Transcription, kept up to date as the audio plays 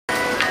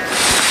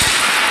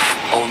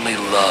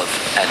love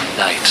and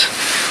night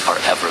are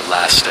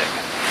everlasting.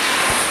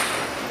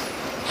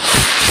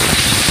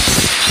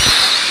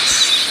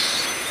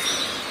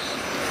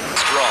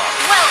 Strong.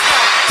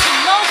 Welcome to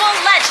Mobile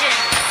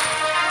Legends!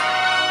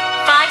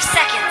 5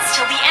 seconds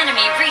till the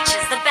enemy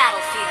reaches the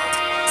battlefield.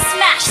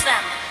 Smash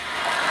them!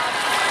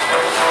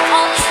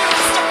 All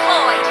troops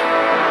deployed!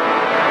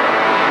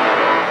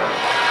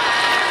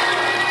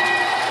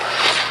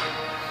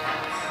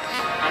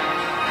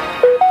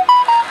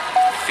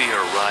 Fear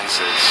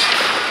rises,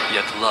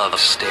 yet love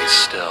stays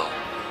still.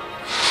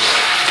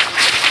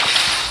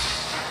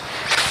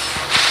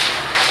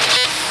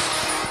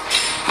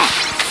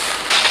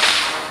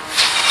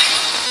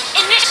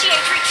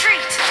 Initiate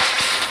retreat!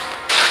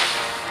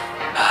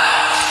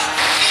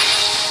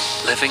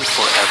 Living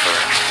forever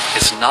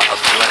is not a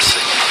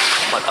blessing,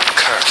 but a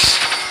curse.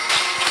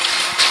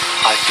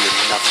 I fear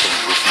nothing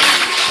with you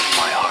in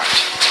my heart.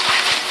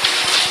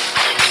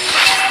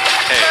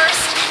 Hey,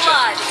 First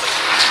blood!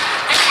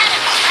 An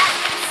enemy has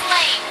been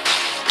slain!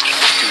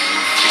 do you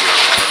fear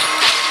red?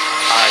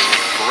 I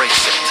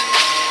embrace it.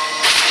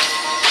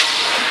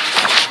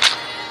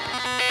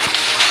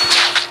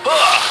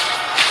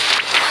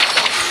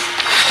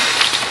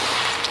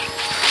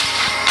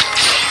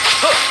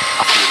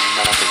 I fear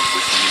nothing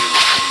with you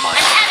in my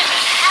An heart.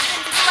 enemy has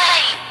been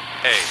slain!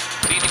 Hey,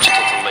 be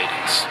gentle to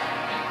ladies.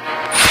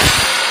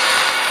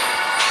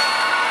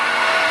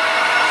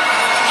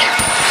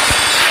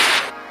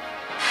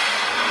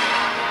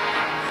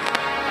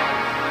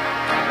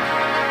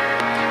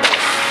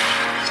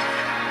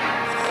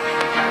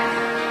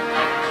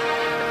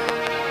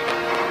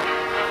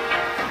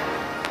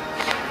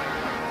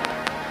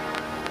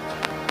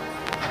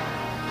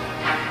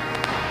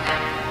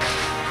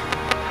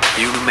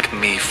 You make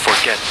me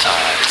forget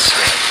time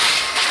instead.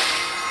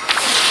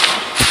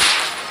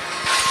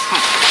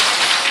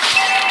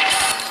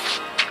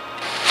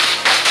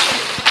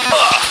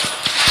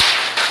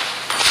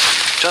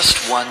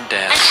 Just one An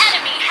dance.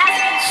 enemy has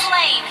been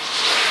slain!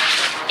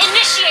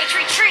 Initiate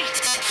retreat!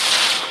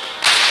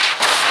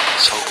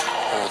 So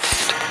cold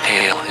and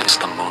pale is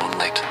the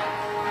moonlight.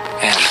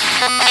 And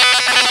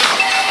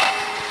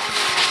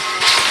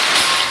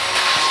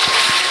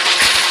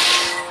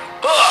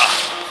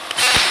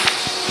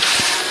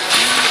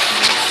you make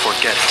me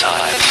forget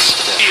time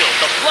instead. Feel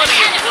the bloody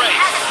Enemy embrace.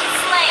 has been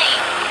slain!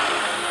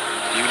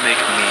 You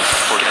make me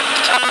forget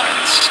time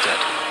instead.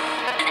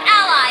 An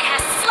ally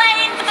has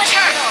slain the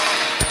turtle!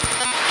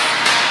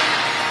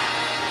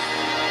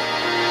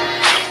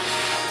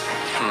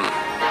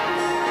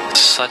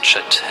 Such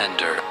a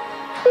tender,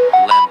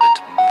 lambent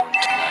moon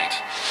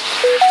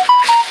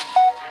tonight.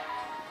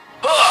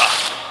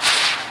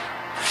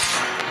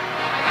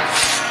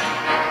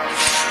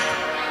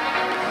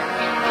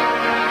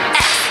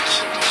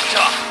 Executed!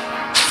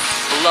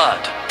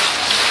 Blood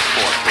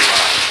for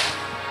blood.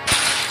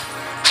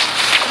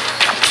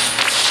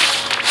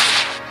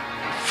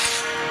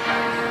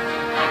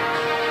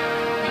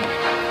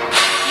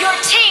 Your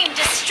team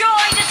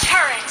destroyed a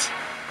turret!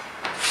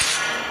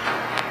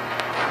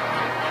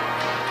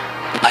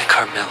 My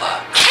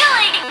Carmilla,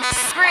 Killing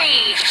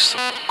spree! you're so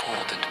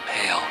cold and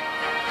pale,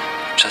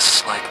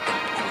 just like the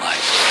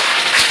moonlight.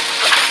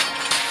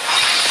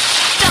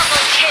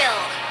 Double kill!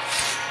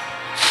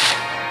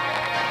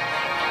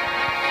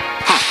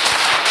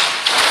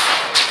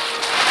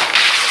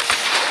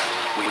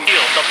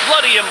 Feel the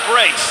bloody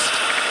embrace.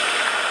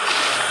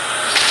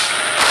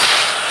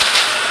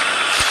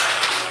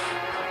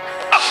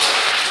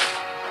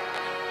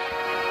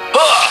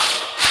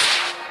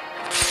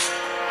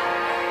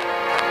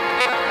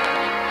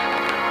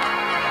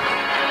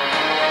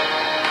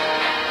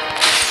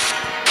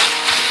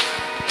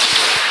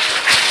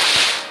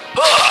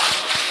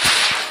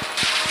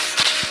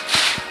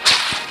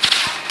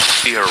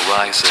 Fear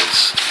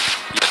rises,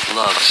 yet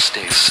love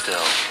stays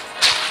still.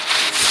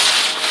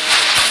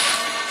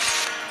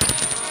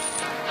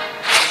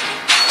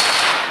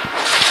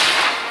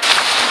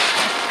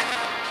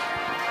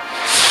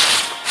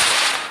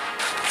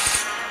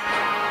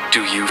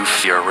 Do you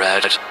fear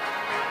red?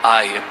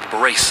 I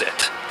embrace it.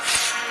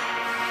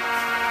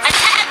 An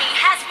enemy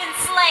has been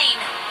slain!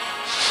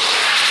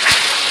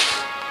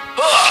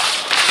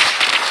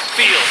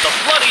 Feel the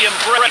bloody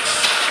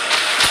embrace.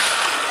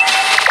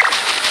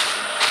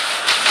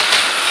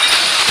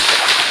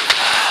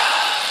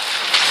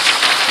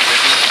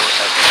 Living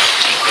forever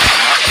is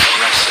not a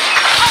blessing,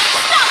 but a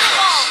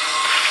Unstoppable! curse.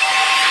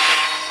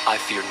 I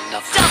fear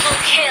nothing Double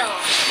kill!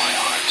 in my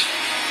heart.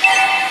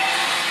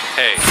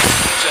 Hey,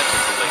 gentle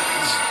to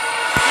ladies.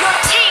 Your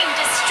team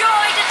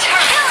destroyed a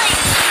turret! Killing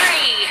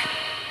spree!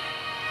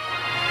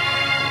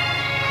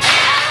 An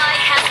ally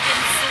has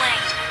been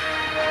slain!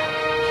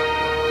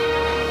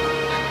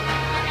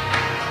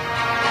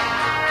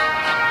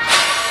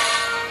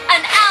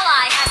 An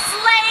ally has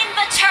slain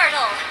the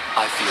turtle!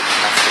 I feel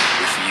nothing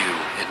with you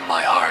in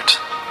my heart.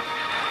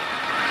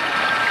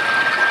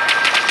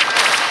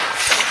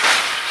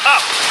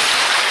 Up.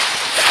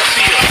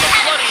 Feel the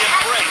bloody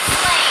embrace.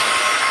 Slain!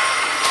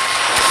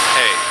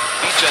 Hey,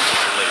 be gentle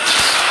to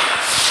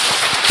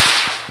ladies.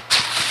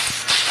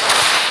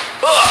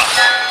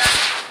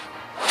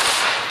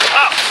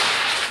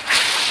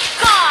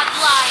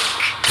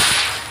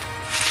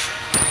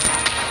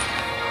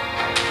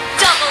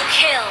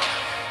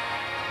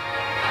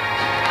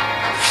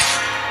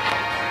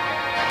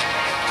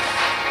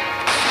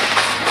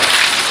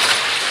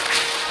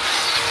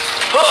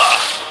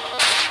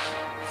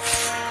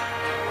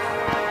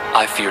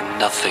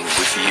 nothing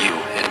with you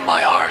in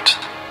my heart.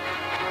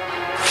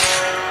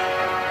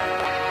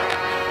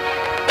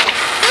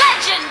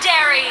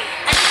 Legendary!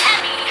 An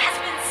enemy has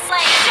been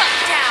slain. Shut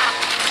down.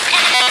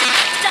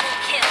 Enemy double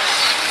kill.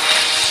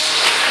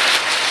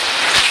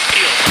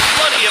 Feel the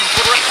bloody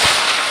embrace.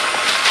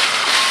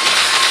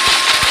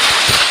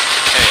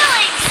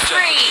 Killing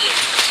spree.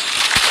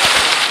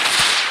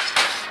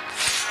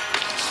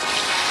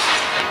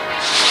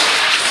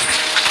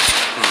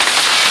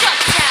 Shut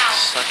down.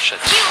 Such a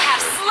You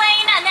have tender,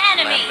 slain an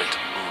enemy. lambent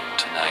moon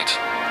tonight.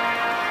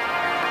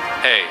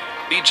 Hey,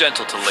 be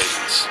gentle to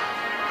ladies.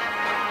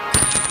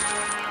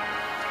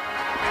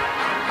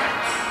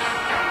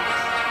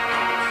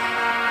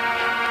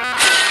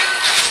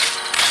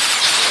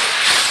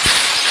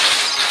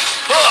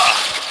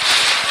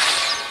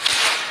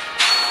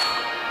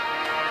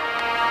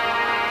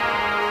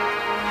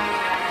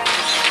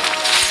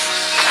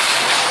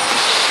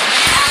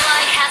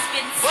 Ally has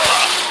been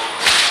slain.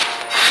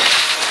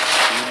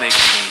 You make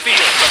me Feel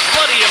the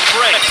bloody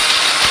embrace.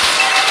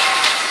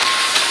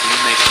 You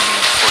make me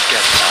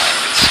forget time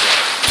instead.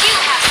 You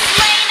have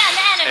slain an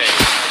Hey, enemy.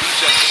 be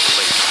gentle to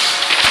ladies.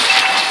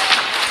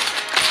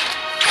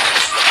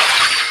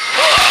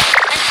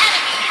 An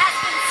enemy has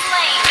been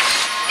slain.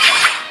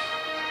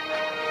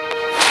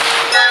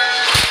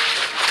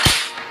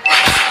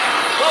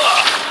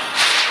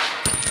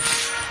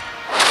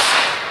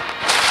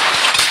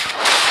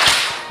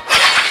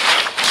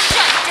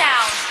 Shut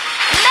down.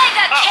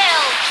 Mega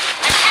kill.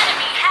 An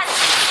enemy has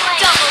been slain.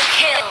 Double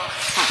kill.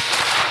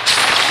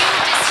 You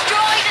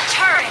destroyed a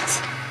turret.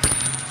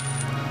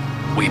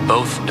 We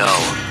both know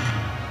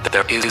that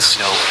there is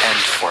no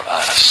end for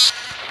us.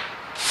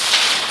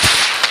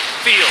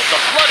 Feel the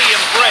bloody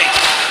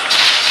embrace.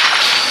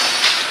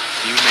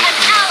 You make An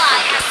me ally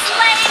has forget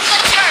slain the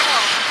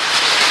turtle.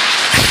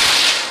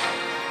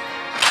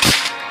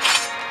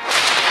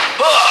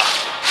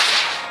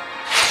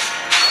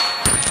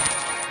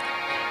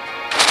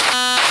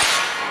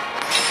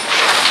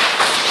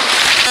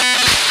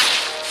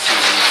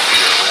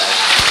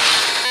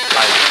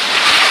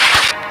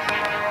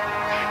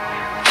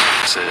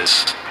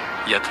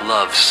 Yet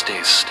love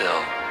stays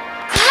still.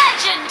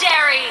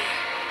 Legendary.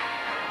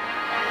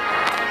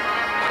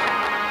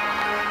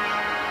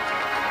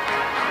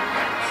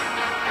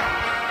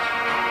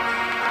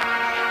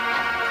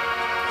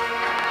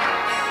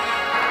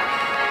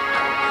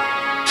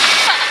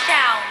 Shut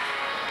down.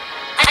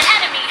 An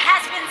enemy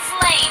has been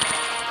slain.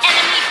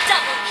 Enemy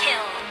double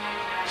kill.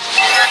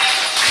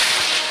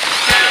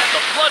 Feel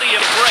the bloody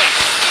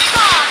embrace.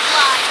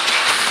 Godlike.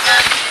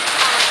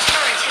 Our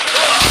turret has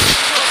been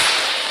destroyed.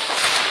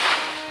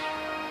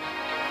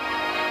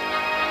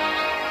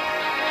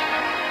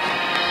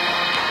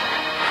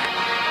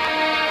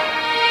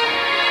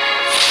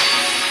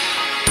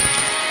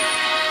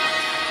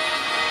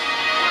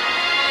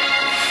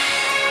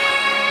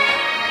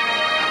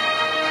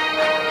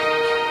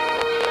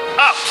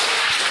 Up.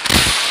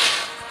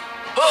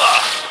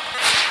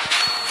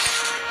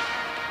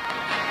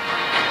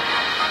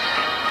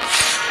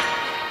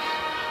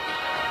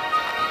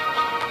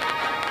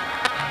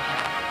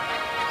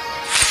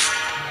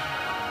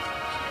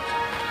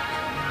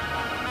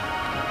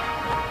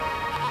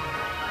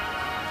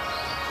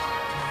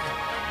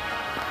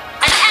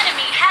 An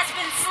enemy has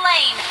been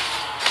slain.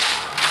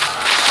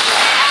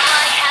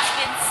 Ally has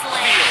been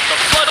slain. Feel the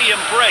bloody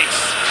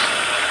embrace.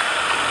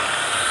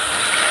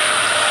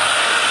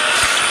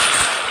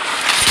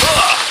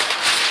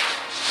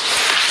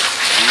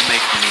 You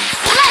make me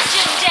forget.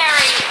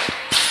 Legendary.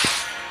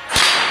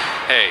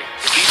 Hey,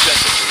 be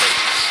gentle to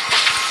ladies.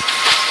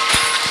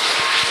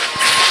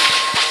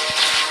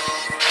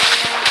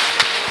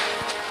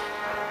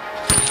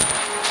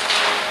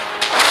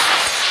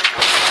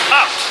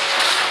 Up.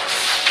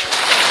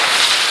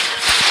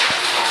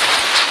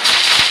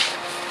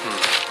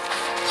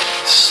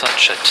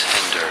 Such a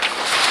tender,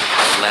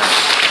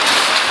 lambent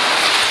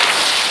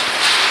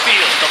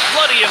Feel the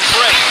bloody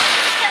embrace.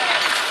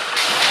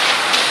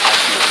 I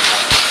feel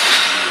nothing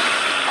with you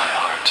in my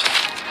heart.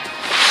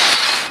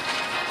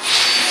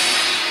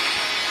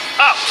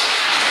 Up.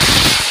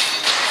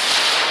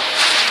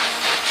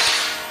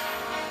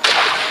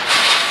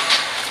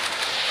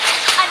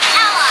 An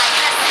ally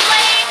has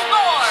slain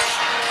Lord.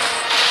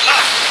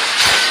 Up.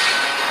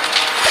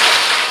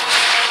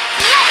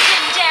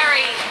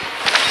 Legendary.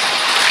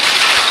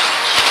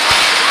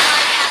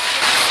 Ally has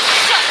been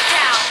shut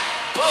down.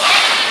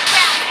 Enemy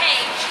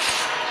rampage.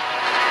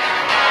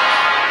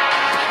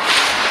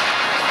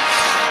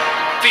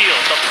 Feel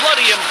the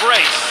bloody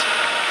embrace.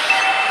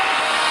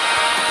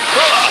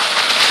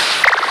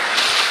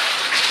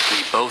 We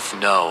both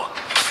know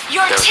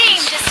Your there team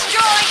is no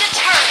destroyed